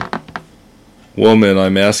Woman,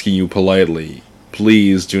 I'm asking you politely,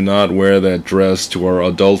 please do not wear that dress to our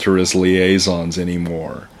adulterous liaisons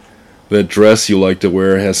anymore. That dress you like to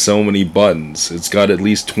wear has so many buttons. It's got at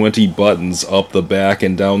least 20 buttons up the back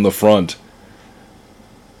and down the front.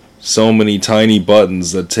 So many tiny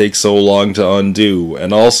buttons that take so long to undo.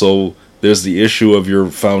 And also, there's the issue of your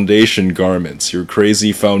foundation garments, your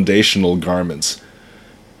crazy foundational garments.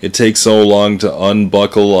 It takes so long to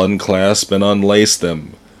unbuckle, unclasp, and unlace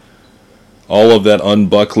them. All of that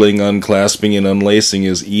unbuckling, unclasping, and unlacing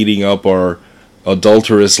is eating up our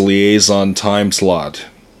adulterous liaison time slot,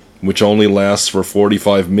 which only lasts for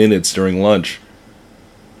 45 minutes during lunch.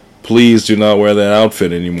 Please do not wear that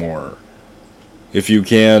outfit anymore. If you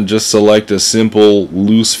can, just select a simple,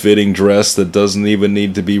 loose-fitting dress that doesn't even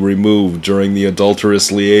need to be removed during the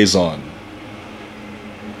adulterous liaison.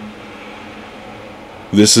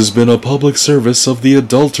 This has been a public service of the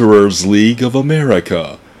Adulterers League of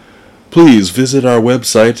America. Please visit our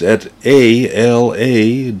website at ala.org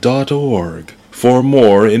for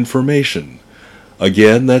more information.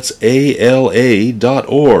 Again, that's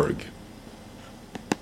ala.org.